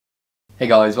Hey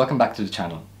guys, welcome back to the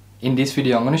channel. In this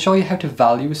video I'm going to show you how to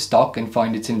value a stock and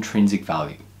find its intrinsic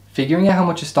value. Figuring out how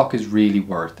much a stock is really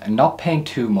worth and not paying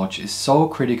too much is so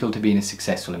critical to being a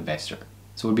successful investor.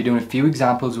 So we'll be doing a few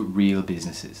examples with real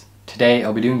businesses. Today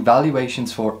I'll be doing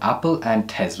valuations for Apple and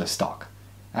Tesla stock.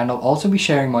 And I'll also be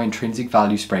sharing my intrinsic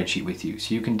value spreadsheet with you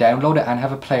so you can download it and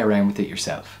have a play around with it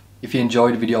yourself. If you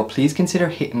enjoyed the video, please consider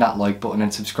hitting that like button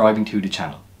and subscribing to the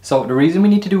channel. So the reason we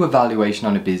need to do a valuation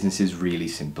on a business is really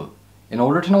simple. In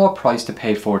order to know what price to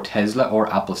pay for Tesla or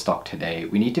Apple stock today,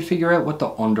 we need to figure out what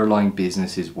the underlying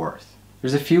business is worth.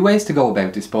 There's a few ways to go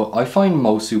about this, but I find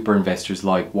most super investors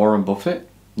like Warren Buffett,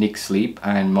 Nick Sleep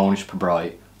and Monish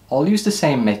Pabrai all use the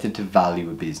same method to value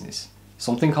a business.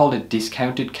 Something called a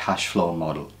discounted cash flow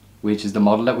model, which is the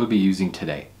model that we'll be using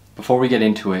today. Before we get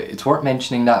into it, it's worth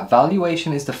mentioning that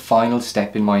valuation is the final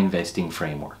step in my investing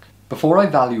framework. Before I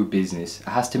value a business, it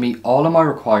has to meet all of my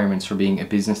requirements for being a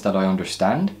business that I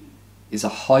understand, is a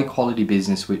high quality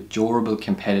business with durable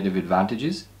competitive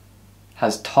advantages,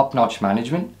 has top-notch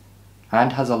management,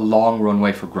 and has a long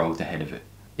runway for growth ahead of it.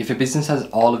 If a business has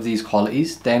all of these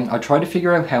qualities, then I try to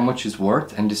figure out how much it's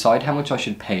worth and decide how much I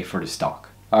should pay for the stock.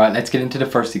 Alright, let's get into the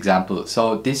first example.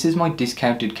 So this is my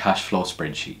discounted cash flow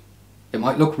spreadsheet. It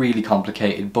might look really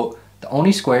complicated, but the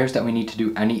only squares that we need to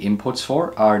do any inputs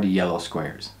for are the yellow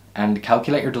squares, and the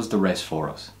calculator does the rest for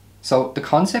us. So the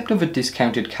concept of a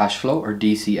discounted cash flow or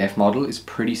DCF model is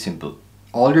pretty simple.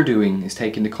 All you're doing is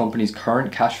taking the company's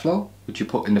current cash flow, which you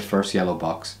put in the first yellow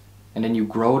box, and then you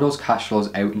grow those cash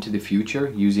flows out into the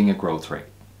future using a growth rate.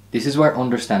 This is where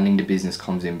understanding the business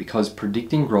comes in, because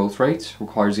predicting growth rates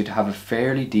requires you to have a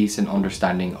fairly decent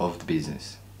understanding of the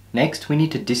business. Next, we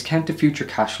need to discount the future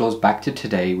cash flows back to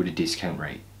today with a discount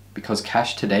rate, because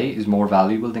cash today is more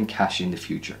valuable than cash in the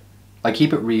future. I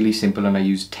keep it really simple and I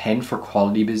use 10 for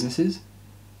quality businesses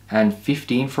and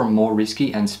 15 for more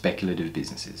risky and speculative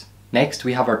businesses. Next,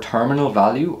 we have our terminal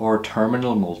value or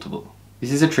terminal multiple.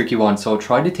 This is a tricky one, so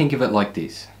try to think of it like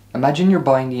this. Imagine you're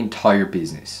buying the entire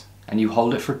business and you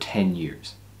hold it for 10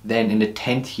 years. Then in the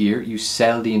 10th year, you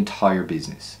sell the entire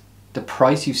business. The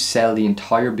price you sell the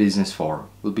entire business for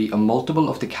will be a multiple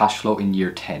of the cash flow in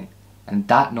year 10. And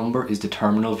that number is the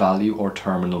terminal value or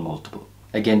terminal multiple.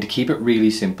 Again, to keep it really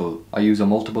simple, I use a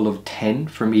multiple of 10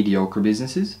 for mediocre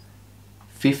businesses,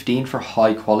 15 for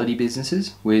high quality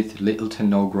businesses with little to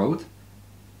no growth,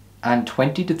 and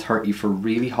 20 to 30 for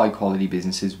really high quality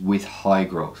businesses with high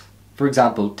growth. For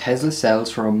example, Tesla sells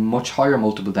for a much higher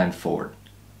multiple than Ford.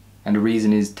 And the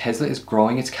reason is Tesla is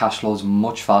growing its cash flows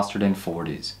much faster than Ford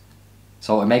is.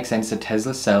 So it makes sense that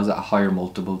Tesla sells at a higher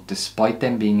multiple despite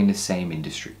them being in the same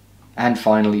industry. And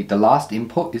finally, the last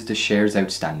input is the shares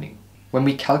outstanding. When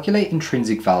we calculate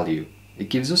intrinsic value, it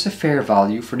gives us a fair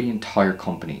value for the entire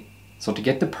company. So to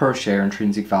get the per share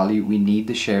intrinsic value, we need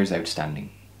the shares outstanding.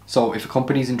 So if a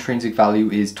company's intrinsic value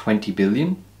is 20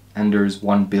 billion and there's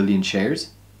 1 billion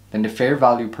shares, then the fair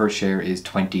value per share is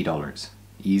 $20.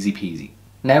 Easy peasy.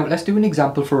 Now let's do an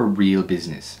example for a real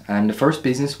business, and the first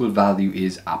business we'll value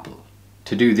is Apple.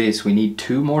 To do this, we need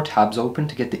 2 more tabs open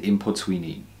to get the inputs we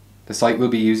need. The site we'll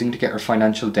be using to get our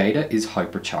financial data is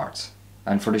Hypercharts,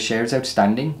 and for the shares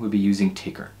outstanding we'll be using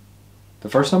Ticker. The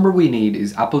first number we need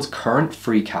is Apple's current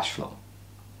free cash flow.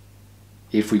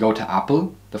 If we go to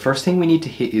Apple, the first thing we need to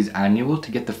hit is annual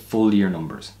to get the full year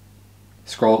numbers.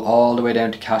 Scroll all the way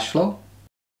down to cash flow,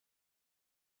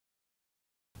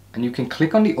 and you can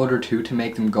click on the other 2 to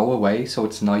make them go away so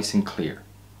it's nice and clear.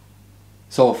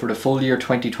 So for the full year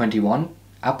 2021,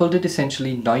 Apple did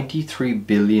essentially 93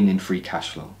 billion in free cash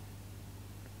flow.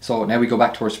 So now we go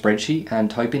back to our spreadsheet and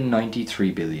type in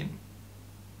 93 billion.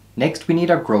 Next, we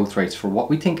need our growth rates for what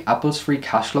we think Apple's free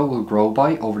cash flow will grow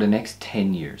by over the next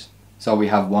 10 years. So we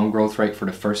have one growth rate for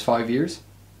the first 5 years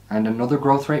and another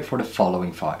growth rate for the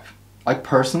following 5. I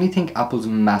personally think Apple's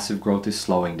massive growth is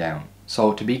slowing down.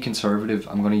 So to be conservative,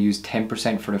 I'm going to use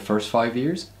 10% for the first 5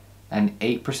 years and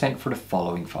 8% for the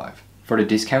following 5. For the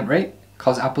discount rate,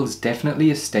 because Apple's definitely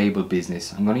a stable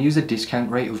business, I'm going to use a discount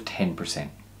rate of 10%.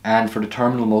 And for the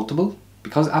terminal multiple,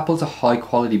 because Apple's a high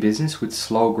quality business with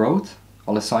slow growth,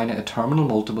 I'll assign it a terminal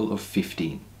multiple of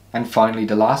 15. And finally,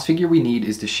 the last figure we need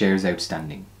is the shares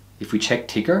outstanding. If we check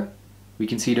Ticker, we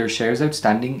can see their shares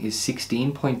outstanding is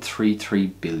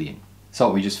 16.33 billion.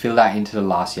 So we just fill that into the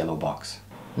last yellow box.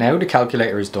 Now the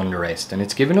calculator has done the rest, and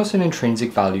it's given us an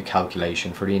intrinsic value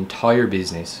calculation for the entire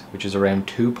business, which is around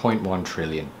 2.1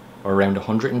 trillion, or around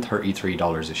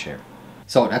 $133 a share.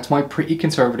 So that's my pretty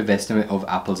conservative estimate of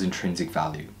Apple's intrinsic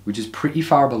value, which is pretty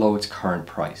far below its current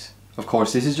price. Of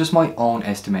course, this is just my own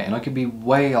estimate and I could be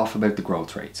way off about the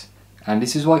growth rates. And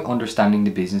this is why understanding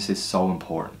the business is so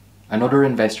important. Another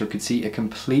investor could see a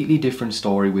completely different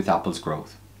story with Apple's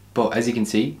growth. But as you can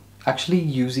see, actually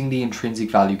using the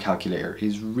intrinsic value calculator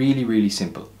is really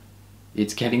simple.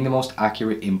 It's getting the most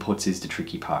accurate inputs is the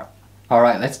tricky part.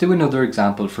 Alright, let's do another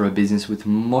example for a business with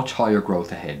much higher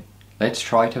growth ahead. Let's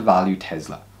try to value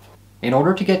Tesla. In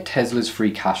order to get Tesla's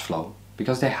free cash flow,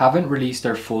 because they haven't released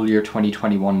their full year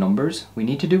 2021 numbers, we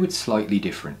need to do it slightly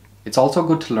different. It's also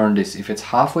good to learn this if it's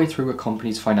halfway through a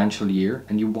company's financial year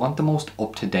and you want the most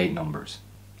up-to-date numbers.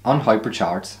 On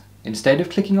hypercharts, instead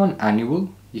of clicking on annual,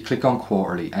 you click on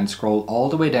quarterly and scroll all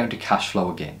the way down to cash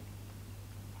flow again.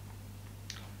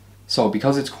 So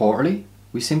because it's quarterly,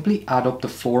 we simply add up the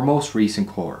 4 most recent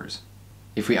quarters.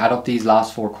 If we add up these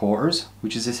last 4 quarters,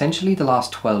 which is essentially the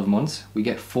last 12 months, we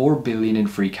get 4 billion in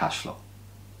free cash flow.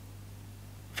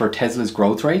 For Tesla's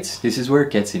growth rates, this is where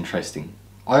it gets interesting.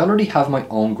 I already have my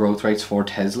own growth rates for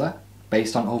Tesla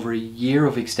based on over a year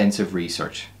of extensive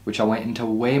research, which I went into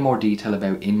way more detail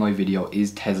about in my video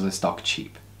Is Tesla Stock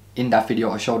Cheap? In that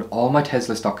video I showed all my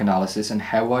Tesla stock analysis and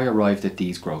how I arrived at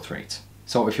these growth rates.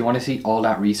 So if you want to see all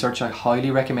that research, I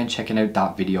highly recommend checking out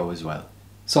that video as well.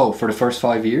 So for the first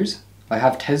 5 years, I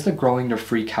have Tesla growing their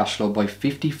free cash flow by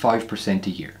 55% a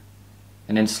year,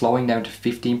 and then slowing down to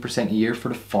 15% a year for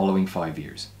the following 5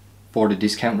 years. For the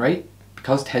discount rate,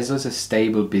 because Tesla is a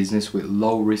stable business with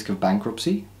low risk of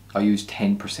bankruptcy, I use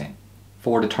 10%.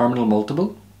 For the terminal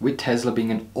multiple, with Tesla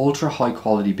being an ultra high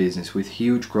quality business with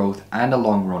huge growth and a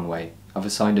long runway, I've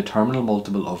assigned a terminal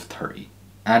multiple of 30.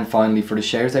 And finally, for the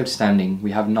shares outstanding,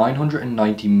 we have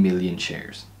 990 million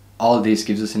shares. All this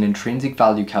gives us an intrinsic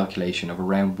value calculation of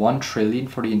around 1 trillion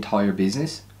for the entire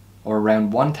business, or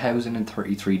around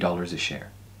 $1,033 a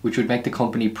share, which would make the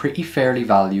company pretty fairly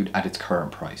valued at its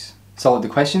current price. So the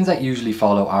questions that usually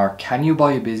follow are, can you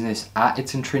buy a business at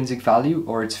its intrinsic value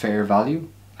or its fair value?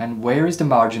 And where is the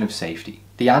margin of safety?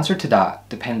 The answer to that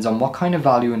depends on what kind of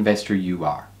value investor you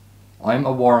are. I'm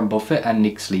a Warren Buffett and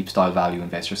Nick Sleep style value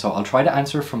investor, so I'll try to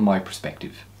answer from my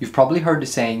perspective. You've probably heard the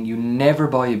saying, you never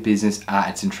buy a business at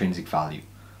its intrinsic value,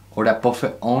 or that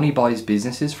Buffett only buys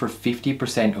businesses for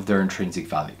 50% of their intrinsic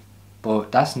value.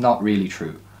 But that's not really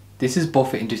true. This is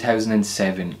Buffett in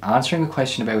 2007 answering a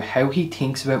question about how he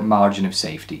thinks about margin of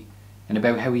safety and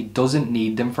about how he doesn't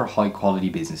need them for high quality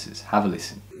businesses. Have a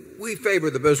listen. We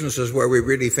favor the businesses where we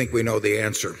really think we know the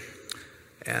answer.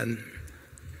 And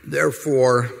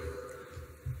therefore,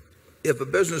 if a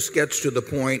business gets to the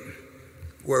point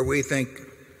where we think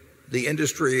the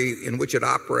industry in which it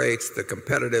operates, the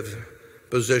competitive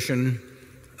position,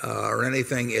 or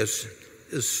anything is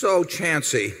so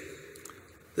chancy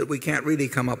that we can't really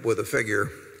come up with a figure,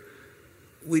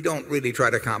 we don't really try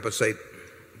to compensate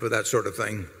for that sort of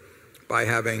thing by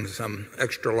having some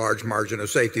extra large margin of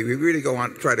safety. We really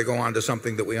try to go on to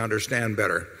something that we understand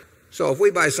better. So if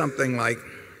we buy something like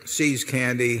See's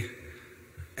Candy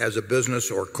as a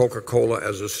business or Coca-Cola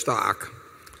as a stock,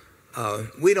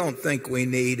 we don't think we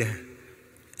need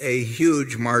a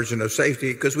huge margin of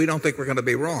safety because we don't think we're going to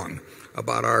be wrong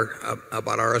about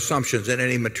our assumptions in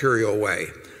any material way.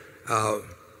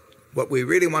 What we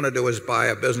really want to do is buy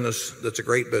a business that's a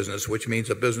great business, which means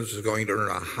a business is going to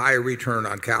earn a high return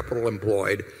on capital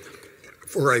employed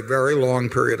for a very long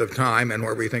period of time and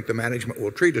where we think the management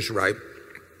will treat us right.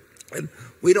 And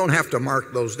we don't have to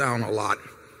mark those down a lot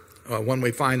when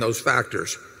we find those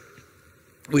factors.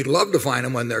 We'd love to find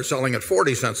them when they're selling at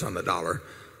 40 cents on the dollar,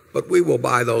 but we will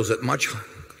buy those at much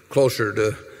closer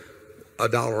to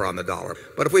 $1 on the dollar.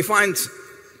 But if we find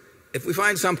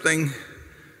something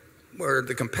where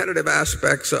the competitive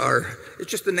aspects are,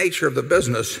 it's just the nature of the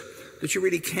business that you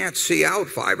really can't see out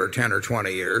 5 or 10 or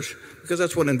 20 years, because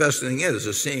that's what investing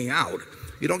is seeing out.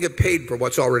 You don't get paid for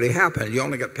what's already happened. You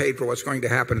only get paid for what's going to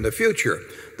happen in the future.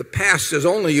 The past is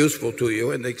only useful to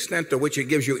you in the extent to which it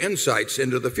gives you insights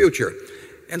into the future.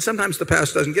 And sometimes the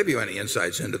past doesn't give you any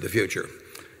insights into the future.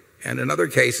 And in other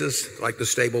cases, like the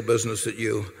stable business that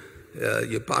you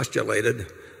postulated,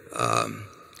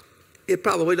 it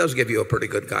probably does give you a pretty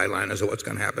good guideline as to what's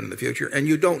going to happen in the future. And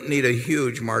you don't need a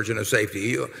huge margin of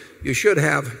safety. You should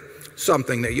have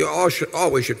something that you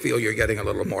always should feel you're getting a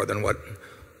little more than what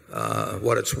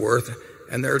it's worth.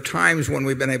 And there are times when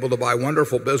we've been able to buy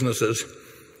wonderful businesses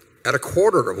at a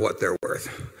quarter of what they're worth.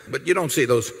 But you don't see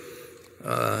those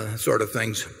sort of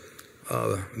things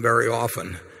very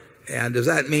often. And does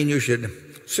that mean you should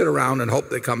sit around and hope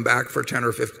they come back for 10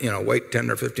 or 15, wait 10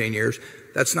 or 15 years?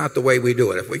 That's not the way we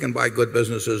do it. If we can buy good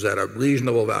businesses at a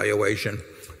reasonable valuation,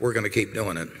 we're going to keep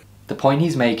doing it. The point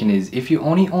he's making is, if you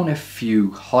only own a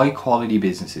few high quality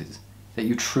businesses that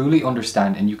you truly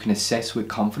understand and you can assess with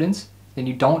confidence, then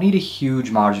you don't need a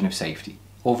huge margin of safety.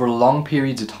 Over long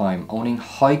periods of time, owning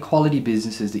high quality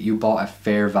businesses that you bought at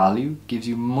fair value gives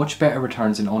you much better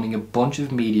returns than owning a bunch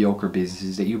of mediocre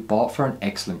businesses that you bought for an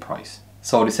excellent price.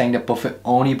 So the saying that Buffett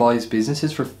only buys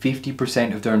businesses for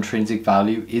 50% of their intrinsic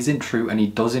value isn't true, and he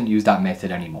doesn't use that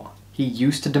method anymore. He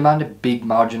used to demand a big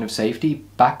margin of safety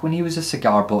back when he was a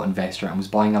cigar butt investor and was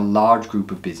buying a large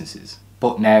group of businesses.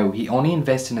 But now he only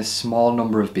invests in a small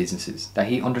number of businesses that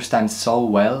he understands so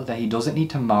well that he doesn't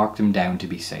need to mark them down to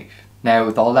be safe. Now,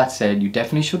 with all that said, you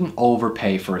definitely shouldn't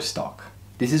overpay for a stock.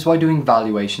 This is why doing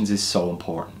valuations is so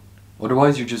important.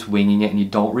 Otherwise you're just winging it and you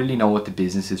don't really know what the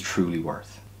business is truly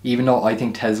worth. Even though I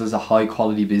think Tesla's a high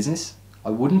quality business,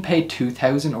 I wouldn't pay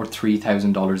 $2,000 or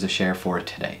 $3,000 a share for it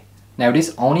today. Now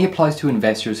this only applies to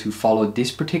investors who follow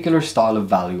this particular style of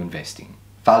value investing.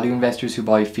 Value investors who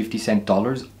buy 50-cent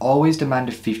dollars always demand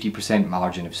a 50%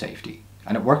 margin of safety,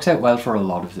 and it works out well for a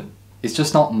lot of them. It's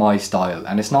just not my style,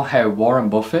 and it's not how Warren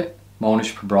Buffett,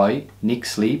 Mohnish Pabrai, Nick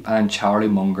Sleep and Charlie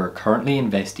Munger currently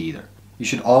invest either. You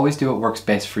should always do what works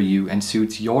best for you and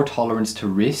suits your tolerance to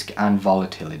risk and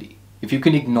volatility. If you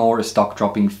can ignore a stock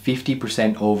dropping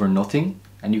 50% over nothing,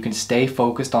 and you can stay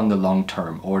focused on the long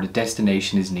term, or the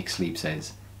destination as Nick Sleep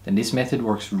says, then this method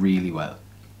works really well.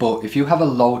 But if you have a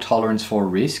low tolerance for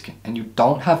risk and you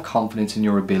don't have confidence in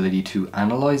your ability to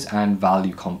analyze and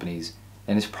value companies,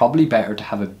 then it's probably better to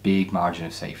have a big margin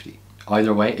of safety.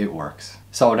 Either way, it works.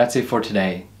 So that's it for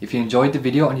today. If you enjoyed the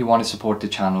video and you want to support the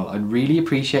channel, I'd really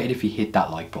appreciate it if you hit that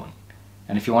like button.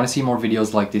 And if you want to see more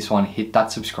videos like this one, hit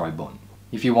that subscribe button.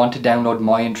 If you want to download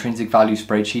my intrinsic value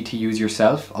spreadsheet to use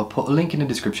yourself, I'll put a link in the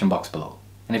description box below.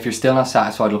 And if you're still not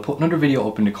satisfied, I'll put another video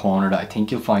up in the corner that I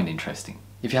think you'll find interesting.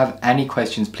 If you have any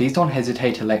questions, please don't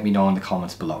hesitate to let me know in the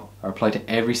comments below. I reply to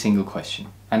every single question.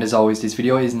 And as always, this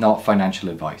video is not financial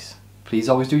advice. Please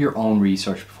always do your own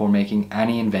research before making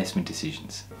any investment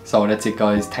decisions. So that's it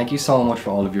guys, thank you so much for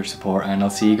all of your support, and I'll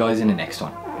see you guys in the next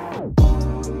one.